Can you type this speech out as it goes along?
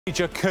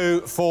Major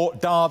coup for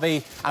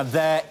Derby, and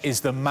there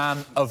is the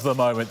man of the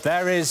moment.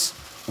 There is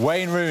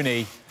Wayne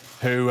Rooney,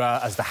 who,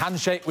 as the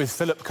handshake with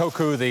Philip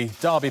Cocu, the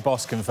Derby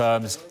boss,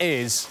 confirms,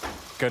 is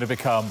going to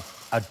become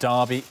a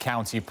Derby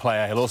County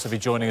player. He'll also be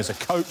joining as a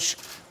coach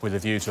with a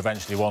view to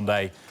eventually one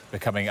day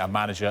becoming a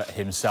manager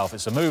himself.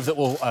 It's a move that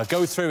will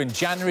go through in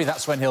January.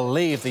 That's when he'll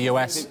leave the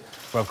US,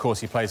 where, of course,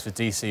 he plays for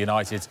DC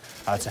United,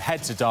 to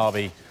head to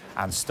Derby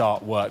and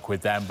start work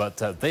with them. But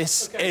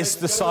this is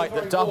the sight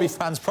that Derby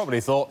fans probably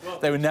thought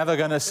they were never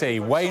going to see.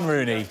 Wayne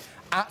Rooney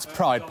at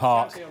Pride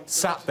Park,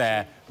 sat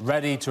there,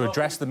 ready to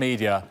address the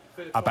media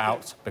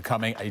about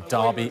becoming a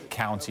Derby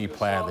County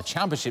player. The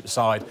Championship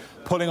side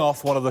pulling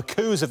off one of the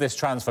coups of this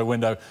transfer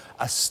window.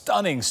 A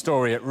stunning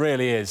story, it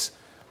really is.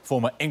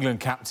 Former England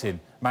captain,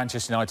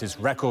 Manchester United's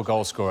record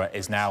goal scorer,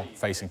 is now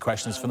facing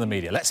questions from the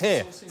media. Let's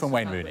hear from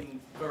Wayne Rooney.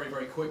 Very,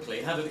 very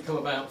quickly, how did it come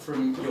about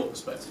from your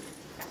perspective?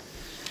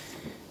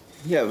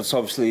 Yeah, it was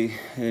obviously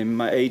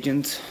my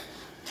agent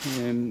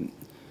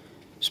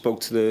spoke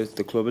to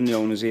the club and the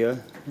owners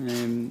here.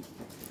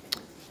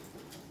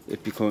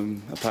 It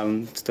became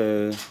apparent that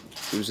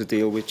there was a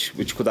deal which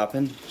could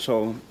happen,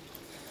 so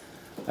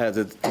I had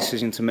a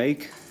decision to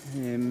make,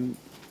 and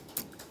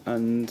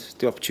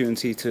the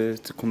opportunity to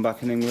come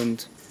back in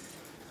England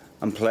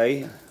and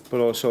play,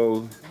 but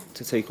also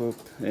to take up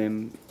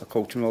a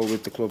coaching role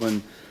with the club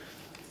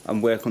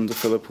and work under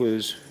Philip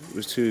was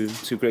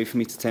too great for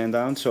me to turn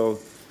down. So.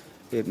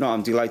 No,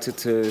 I'm delighted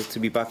to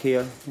be back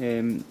here,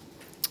 and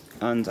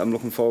I'm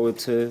looking forward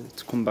to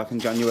come back in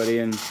January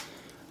and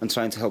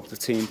trying to help the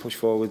team push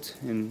forward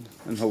and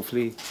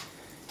hopefully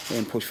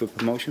push for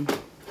promotion.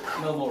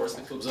 Mel Morris,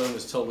 the club's owner,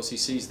 has told us he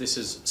sees this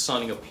as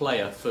signing a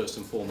player first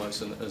and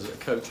foremost, and as a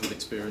coach with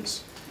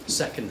experience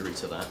secondary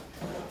to that.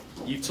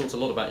 You've talked a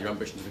lot about your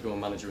ambition to become a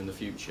manager in the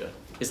future.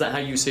 Is that how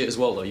you see it as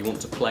well, though? You want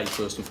to play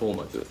first and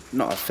foremost?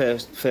 No,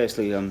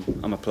 firstly,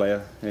 I'm a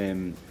player.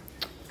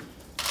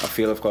 I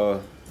feel I've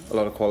got a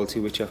lot of quality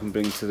which I can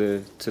bring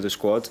to the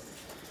squad.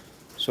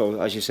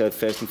 So, as you said,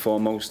 first and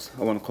foremost,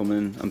 I want to come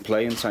in and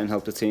play and try and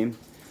help the team.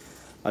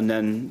 And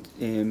then,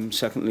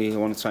 secondly, I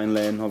want to try and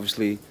learn,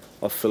 obviously,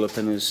 off Philip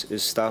and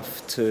his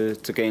staff to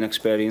gain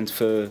experience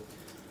for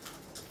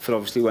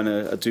obviously when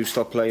I do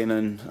stop playing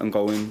and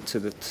go into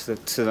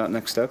to that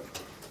next step.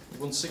 You've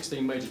won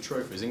 16 major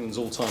trophies, England's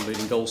all-time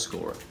leading goal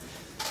scorer,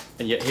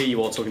 and yet here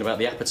you are talking about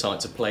the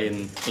appetite to play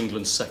in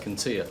England's second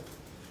tier.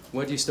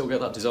 Where do you still get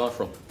that desire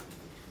from?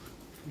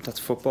 That's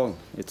football.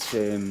 It's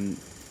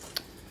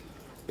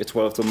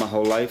what I've done my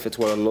whole life. It's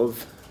what I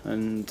love,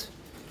 and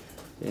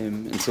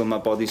until my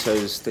body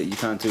says that you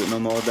can't do it no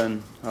more,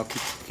 then I'll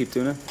keep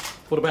doing it.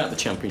 What about the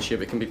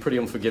Championship? It can be pretty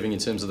unforgiving in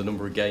terms of the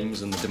number of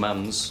games and the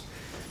demands.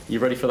 Are you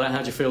ready for that?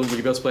 How do you feel? Will you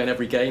be able to play in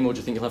every game, or do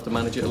you think you'll have to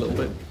manage it a little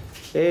bit?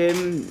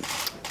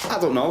 I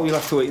don't know. We'll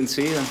have to wait and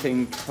see. I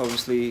think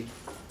obviously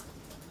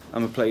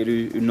I'm a player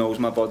who knows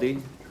my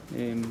body.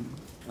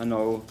 I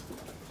know.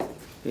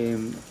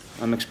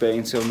 I'm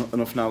experienced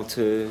enough now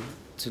to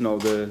know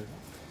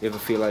if I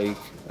feel like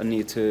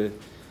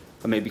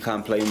I maybe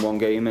can't play in one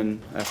game and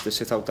I have to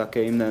sit out that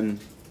game, then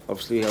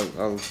obviously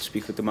I'll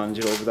speak with the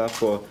manager over that.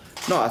 But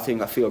no, I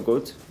think I feel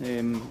good.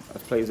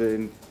 I've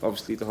played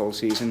obviously the whole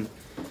season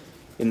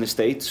in the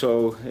States,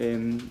 so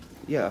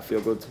yeah, I feel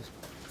good.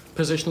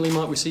 Positionally,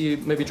 might we see you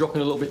maybe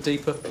dropping a little bit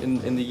deeper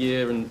in the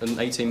year and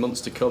 18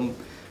 months to come?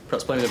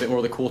 Perhaps playing a bit more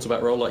of the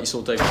quarterback role like you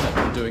saw David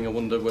Beckham doing. I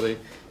wonder whether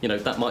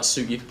that might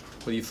suit you,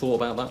 whether you've thought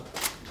about that.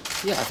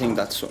 Yeah, I think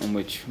that's something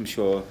which I'm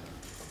sure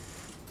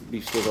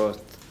we've still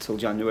got till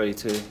January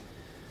to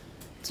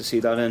see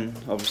that in.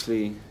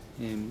 Obviously,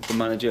 the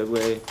manager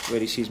where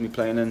he sees me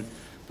playing in,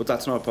 but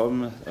that's not a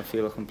problem. I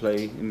feel I can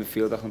play in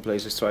midfield, I can play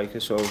as a striker,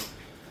 so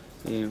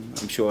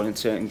I'm sure in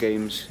certain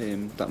games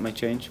that might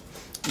change.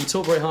 You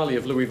talk very highly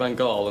of Louis van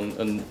Gaal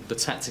and the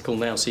tactical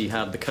nous he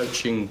had, the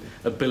coaching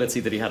ability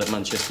that he had at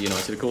Manchester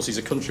United. Of course, he's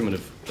a countryman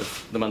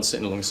of the man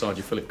sitting alongside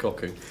you, Philip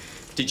Cocu.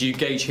 Did you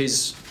gauge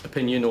his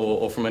opinion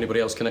or from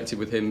anybody else connected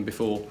with him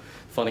before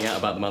finding out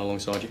about the man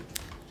alongside you?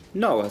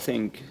 No, I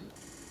think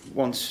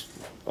once,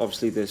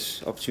 obviously,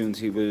 this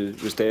opportunity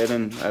was there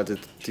and I had a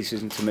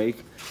decision to make,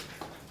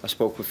 I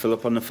spoke with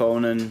Philip on the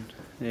phone and,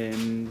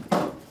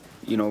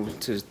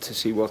 to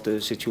see what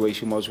the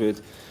situation was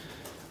with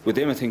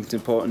him. I think it's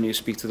important you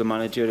speak to the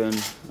manager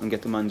and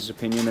get the manager's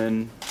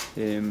opinion,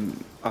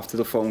 and after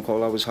the phone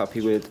call I was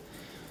happy with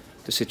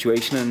the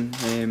situation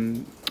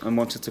and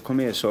wanted to come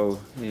here. So,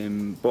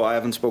 but I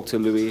haven't spoke to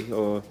Louis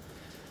or,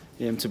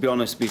 to be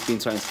honest, we've been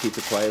trying to keep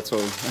it quiet, so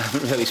I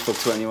haven't really spoke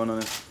to anyone on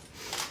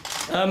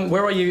it.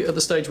 Where are you at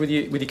the stage with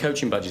your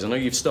coaching badges? I know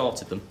you've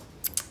started them.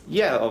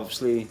 Yeah,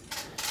 obviously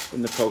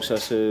in the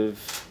process of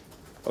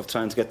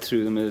trying to get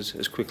through them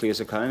as quickly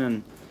as I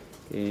can,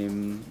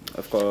 and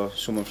I've got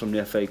someone from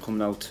the FA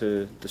coming out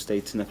to the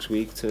States next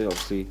week to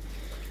obviously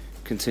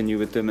continue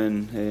with them,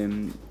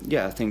 and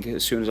yeah, I think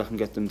as soon as I can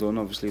get them done,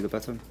 obviously the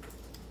better.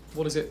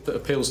 What is it that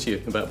appeals to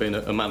you about being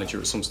a manager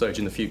at some stage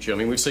in the future? I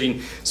mean, we've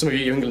seen some of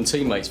your England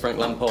teammates, Frank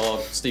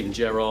Lampard, Steven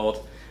Gerrard,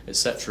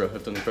 etc.,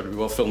 have done incredibly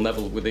well. Phil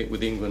Neville with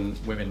the England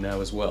women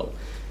now as well.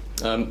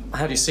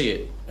 How do you see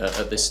it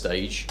at this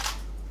stage?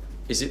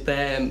 Is it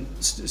them,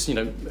 you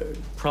know,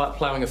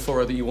 ploughing a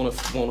furrow that you want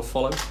to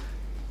follow?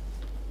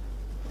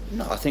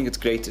 No, I think it's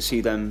great to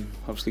see them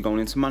obviously going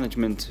into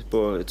management,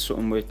 but it's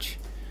something which,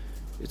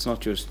 it's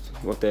not just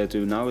what they're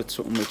doing now, it's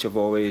something which I've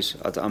always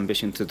had the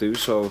ambition to do.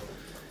 So,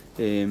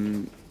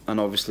 and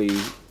obviously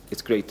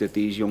it's great that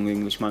these young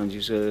English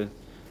managers are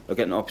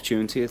getting an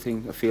opportunity.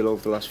 I feel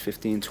over the last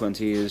 15,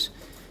 20 years,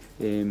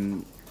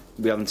 we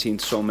haven't seen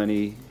so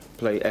many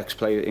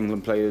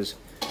England players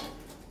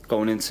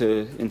going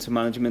into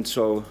management,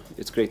 so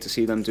it's great to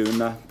see them doing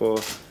that.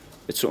 But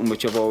it's something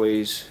which I've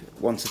always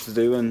wanted to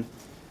do, and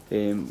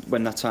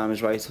when that time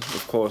is right,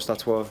 of course,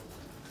 that's what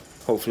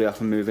hopefully I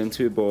can move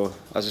into. But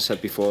as I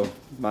said before,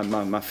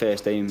 my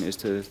first aim is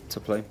to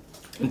play.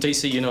 And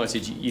DC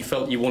United, you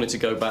felt you wanted to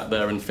go back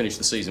there and finish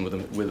the season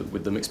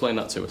with them. Explain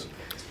that to us.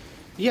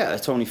 Yeah,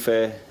 it's only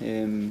fair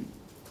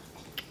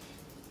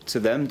to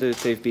them.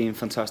 They've been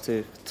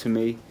fantastic to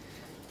me.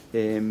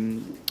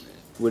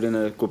 We're in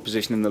a good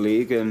position in the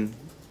league, and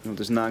you know,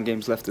 there's 9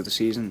 games left of the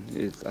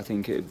season. I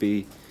think it'd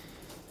be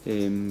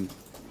you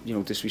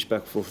know,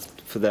 disrespectful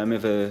for them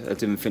if I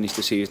didn't finish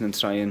the season and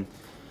try and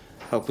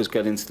help us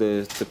get into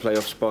the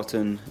playoff spot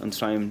and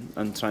try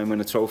and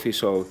win a trophy.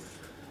 So,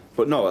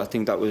 but no, I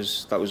think that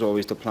was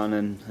always the plan,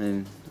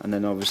 and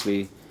then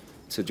obviously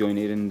to join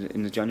here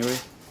in the January.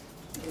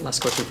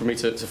 Last question from me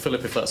to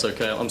Philip, if that's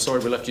okay. I'm sorry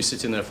we left you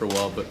sitting there for a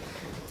while, but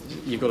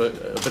you've got a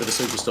bit of a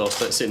superstar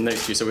sitting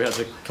next to you, so we had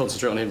to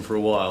concentrate on him for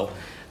a while.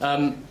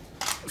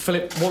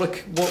 Philip,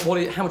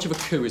 how much of a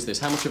coup is this?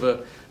 How much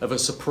of a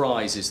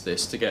surprise is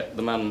this to get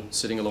the man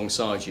sitting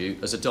alongside you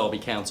as a Derby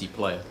County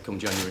player come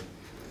January?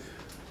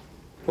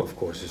 Well, of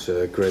course, it's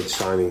a great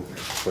signing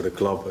for the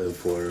club and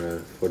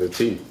for the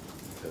team.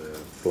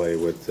 Play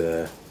with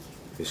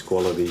his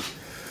quality,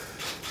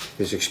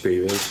 his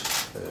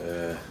experience.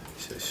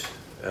 He's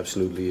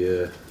absolutely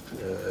a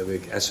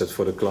big asset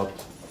for the club.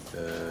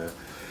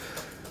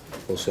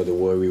 Also the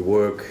way we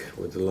work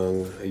with a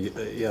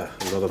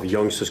lot of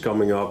youngsters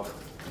coming up,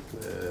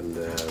 and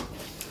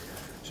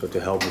so to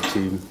help the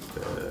team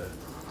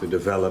to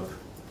develop,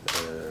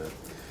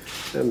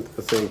 and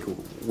I think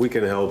we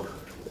can help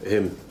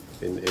him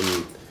in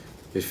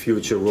his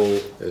future role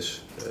as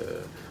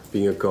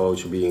being a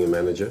coach, being a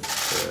manager.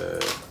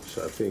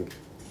 So I think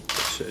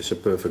it's a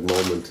perfect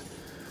moment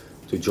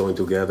to join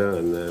together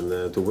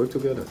and to work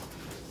together.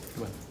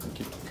 Well, thank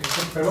you. Okay,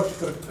 thank you very much.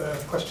 We've got a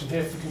question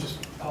here, if you can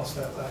just pass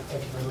that back.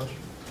 Thank you very much.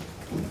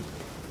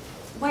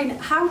 Wayne,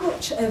 how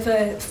much of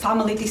a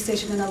family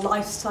decision and a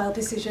lifestyle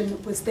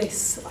decision was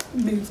this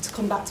move to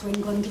come back to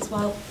England as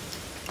well?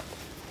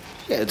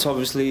 Yeah, it's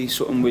obviously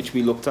something which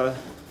we looked at,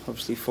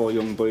 obviously 4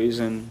 young boys,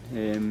 and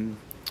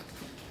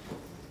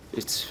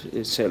it's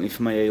certainly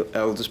for my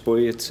eldest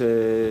boy, it's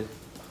a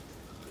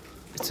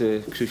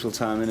crucial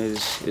time in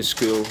his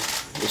school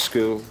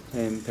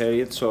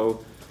period.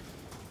 So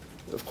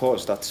of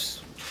course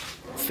that's,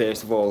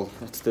 first of all,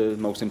 that's the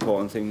most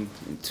important thing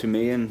to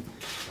me, and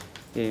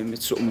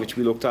it's something which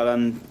we looked at,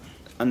 and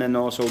then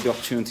also the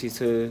opportunity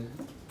to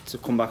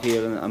come back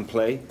here and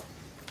play,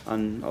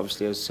 and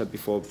obviously, as I said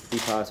before, be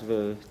part of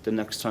the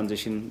next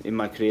transition in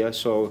my career.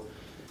 So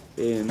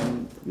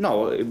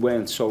no, it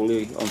weren't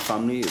solely on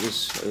family. It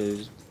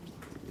was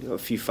a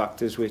few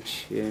factors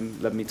which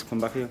led me to come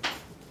back here.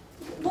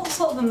 What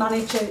sort of a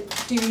manager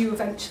do you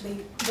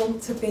eventually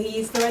want to be?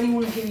 Is there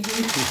anyone who you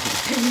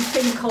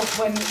think of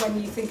when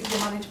you think of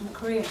your management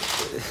career?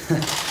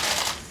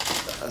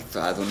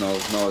 I don't know.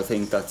 No, I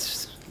think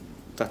that's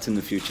in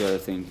the future. I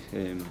think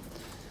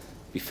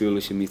be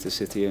foolish of me to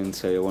sit here and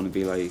say I want to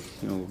be like,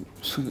 you know,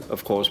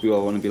 of course we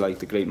all want to be like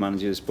the great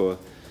managers, but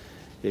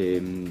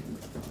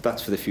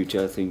that's for the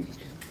future. I think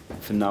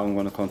for now I'm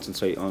going to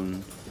concentrate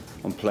on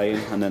playing,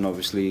 and then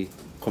obviously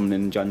coming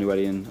in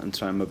January and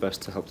trying my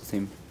best to help the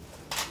team.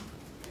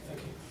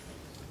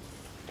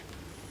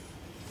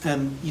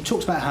 You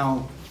talked about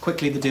how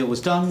quickly the deal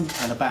was done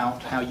and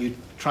about how you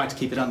tried to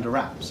keep it under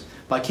wraps.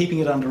 By keeping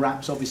it under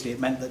wraps, obviously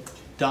it meant that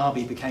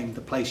Derby became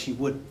the place you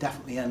would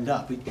definitely end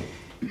up.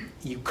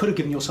 You could have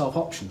given yourself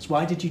options.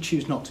 Why did you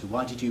choose not to?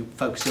 Why did you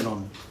focus in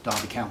on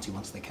Derby County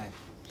once they came?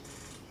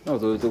 No,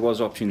 there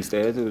was options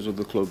there. There was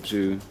other clubs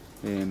who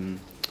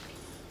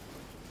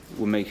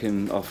were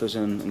making offers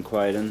and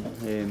inquiring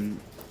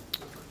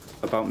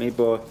about me,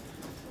 but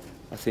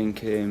I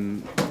think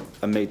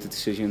I made the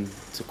decision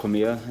to come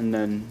here, and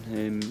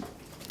then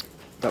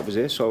that was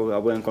it. So I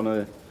weren't going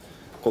to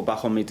go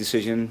back on my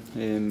decision.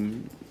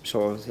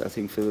 So I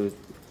think for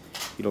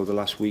the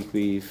last week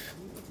we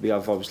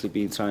have obviously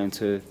been trying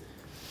to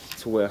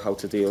work how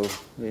to deal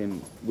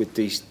with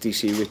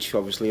DC, which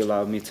obviously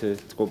allowed me to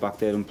go back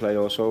there and play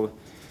also.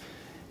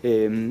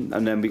 And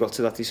then we got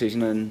to that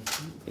decision, and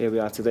here we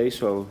are today.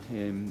 So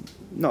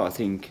no, I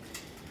think,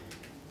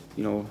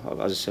 you know,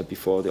 as I said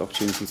before, the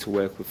opportunity to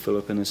work with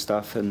Philip and his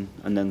staff, and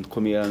then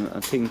come here, and I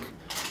think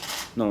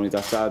not only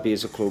that, Derby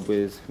is a club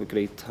with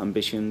great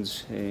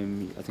ambitions.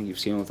 I think you've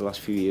seen over the last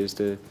few years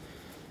the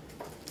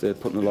they're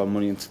putting a lot of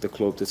money into the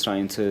club. They're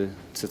trying to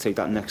take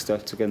that next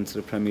step to get into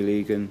the Premier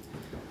League, and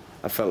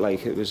I felt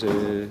like it was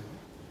a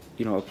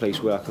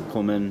place where I could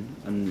come in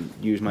and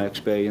use my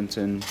experience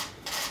and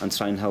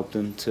try and help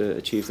them to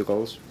achieve the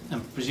goals.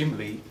 And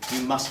presumably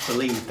you must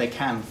believe they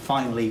can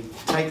finally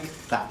take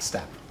that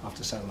step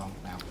after so long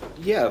now.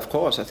 Yeah, of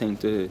course. I think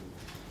the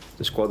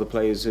squad of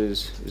players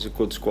is a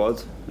good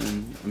squad,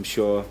 and I'm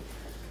sure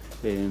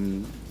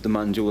the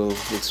manager will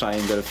try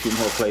and get a few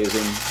more players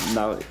in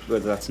now,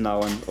 whether that's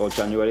now or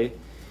January.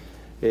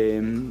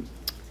 And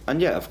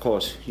yeah, of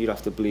course, you'd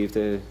have to believe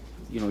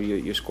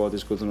your squad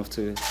is good enough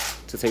to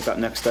take that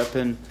next step,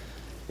 and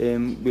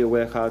we'll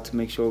work hard to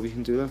make sure we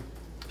can do that.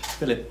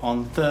 Philip,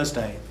 on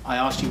Thursday, I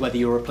asked you whether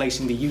you were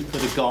replacing the youth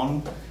that had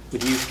gone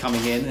with youth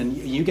coming in, and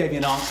you gave me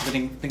an answer that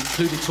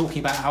included talking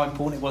about how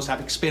important it was to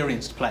have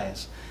experienced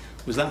players.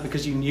 Was that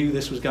because you knew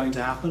this was going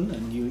to happen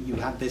and you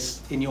had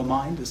this in your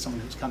mind as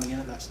someone who's coming in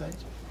at that stage?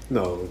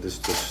 No, this is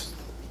just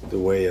the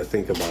way I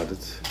think about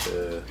it.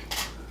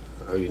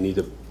 How you need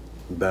to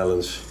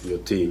balance your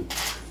team,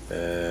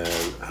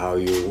 and how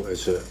you,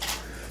 as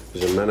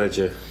a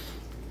manager,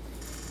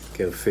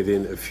 can fit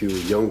in a few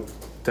young,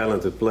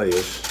 talented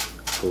players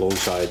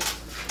alongside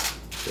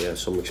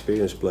some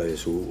experienced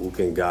players who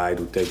can guide,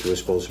 who take the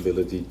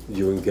responsibility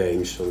during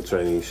games, on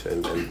trainings,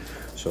 and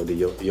so the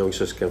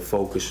youngsters can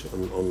focus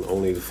on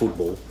only the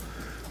football.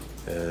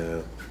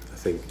 I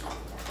think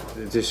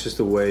this is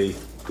the way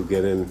to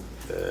get in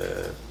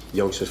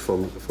youngsters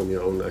from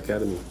your own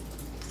academy.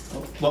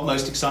 What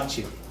most excites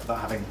you about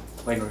having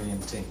Wayne Rooney in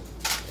the team?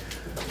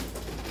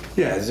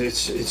 Yeah,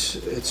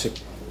 it's a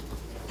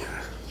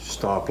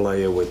star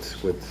player with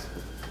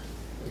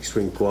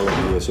extreme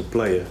quality as a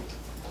player,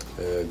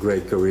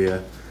 great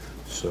career.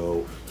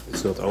 So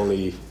it's not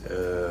only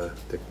the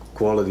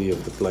quality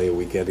of the player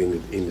we get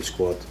in the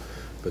squad,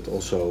 but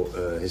also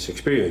his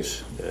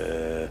experience.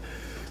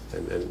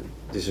 And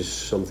this is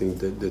something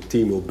that the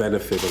team will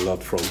benefit a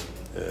lot from.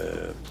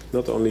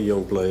 Not only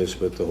young players,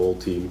 but the whole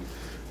team.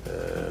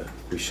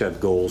 We set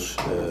goals,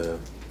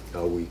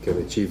 how we can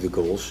achieve the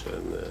goals,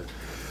 and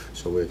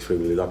so we're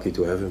extremely lucky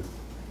to have him.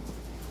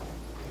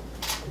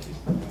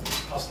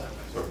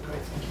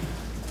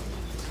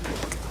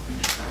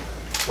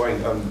 Wayne,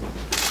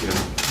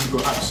 you've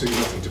got absolutely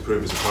nothing to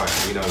prove as a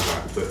player, we know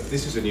that, but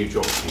this is a new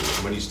job for you,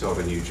 and when you start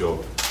a new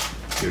job,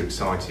 you're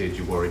excited,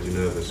 you're worried, you're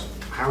nervous.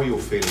 How are your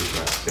feelings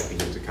about stepping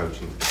into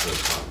coaching for the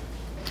first time?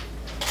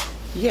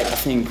 Yeah, I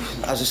think,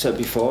 as I said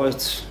before,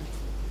 it's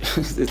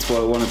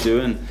what I want to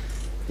do,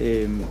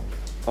 and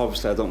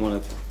obviously I don't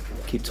want to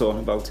keep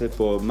talking about it,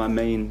 but my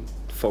main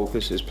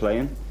focus is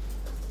playing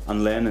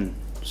and learning.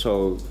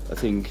 So I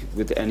think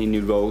with any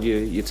new role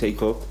you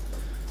take up,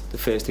 the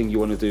first thing you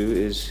want to do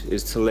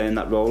is to learn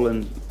that role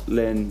and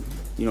learn,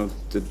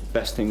 the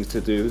best things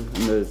to do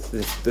and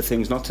the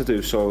things not to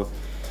do. So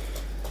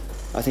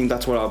I think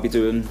that's what I'll be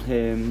doing,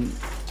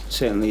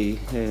 certainly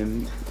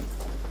in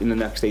the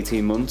next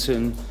 18 months,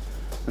 and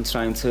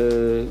trying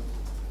to,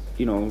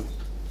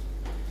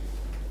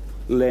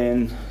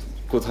 learn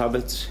good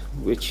habits,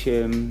 which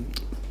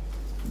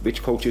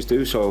coaches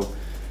do. So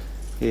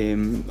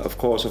of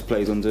course I've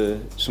played under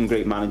some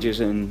great managers,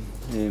 and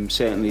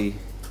certainly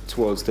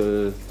towards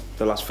the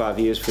last 5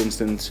 years, for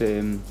instance,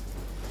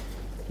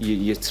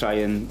 you try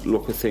and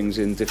look at things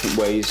in different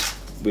ways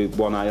with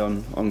one eye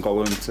on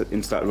going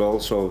into that role.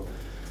 So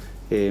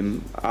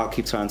I'll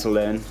keep trying to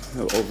learn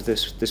over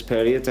this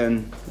period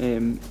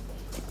and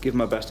give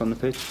my best on the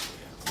pitch.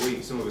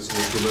 Some of us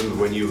need to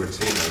remember when you were a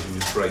teenager and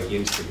you're breaking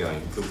into the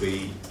game. There'll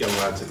be young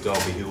lads at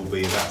Derby who will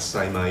be that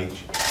same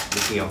age,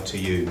 looking up to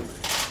you.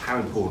 How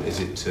important is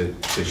it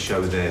to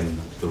show them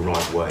the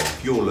right way?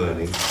 If you're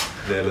learning,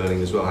 they're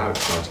learning as well. How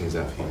exciting is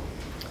that for you?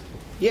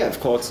 Yeah, of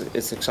course,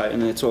 it's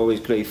exciting, and it's always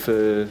great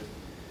for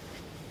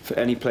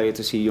any player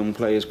to see young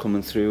players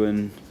coming through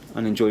and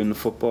enjoying the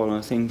football. And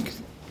I think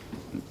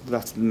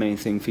that's the main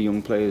thing for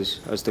young players,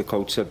 as the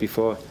coach said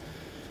before.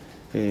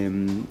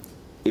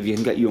 If you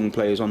can get young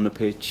players on the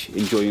pitch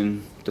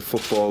enjoying the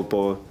football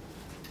but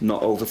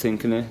not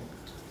overthinking it,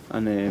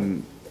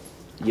 and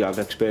you have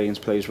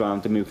experienced players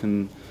around them who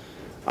can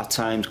at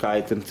times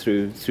guide them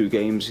through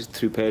games,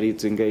 through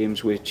periods in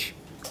games which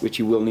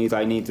you will need.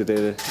 I needed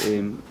it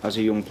as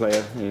a young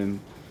player.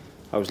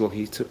 I was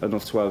lucky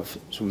enough to have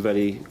some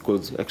very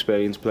good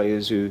experienced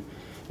players who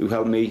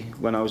helped me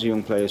when I was a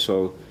young player.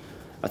 So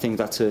I think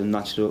that's a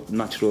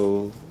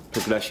natural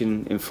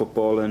progression in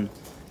football, and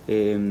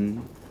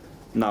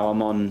now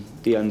I'm on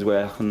the end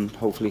where I can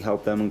hopefully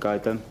help them and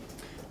guide them.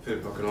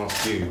 Philip, I can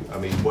ask you,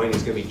 Wayne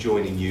is going to be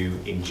joining you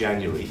in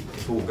January.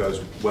 If all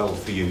goes well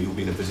for you, you'll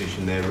be in a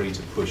position there ready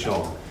to push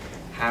on.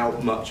 How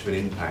much of an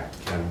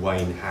impact can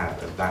Wayne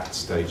have at that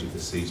stage of the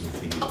season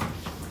for you?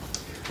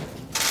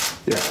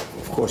 Yeah,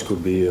 of course,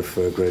 could be of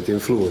great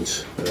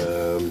influence.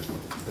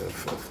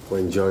 Of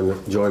Wayne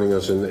joining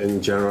us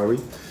in January,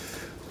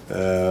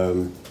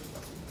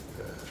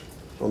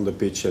 on the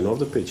pitch and off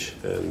the pitch,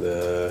 and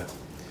the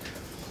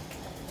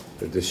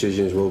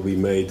decisions will be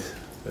made.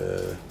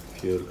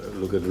 If you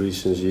look at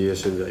recent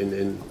years,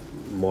 in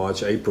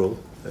March, April,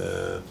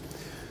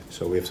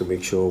 So we have to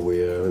make sure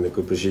we are in a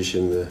good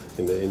position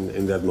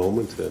in that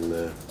moment, and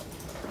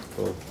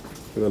well,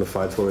 we're going to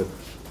fight for it.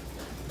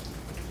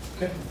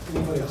 Okay,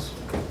 anybody else?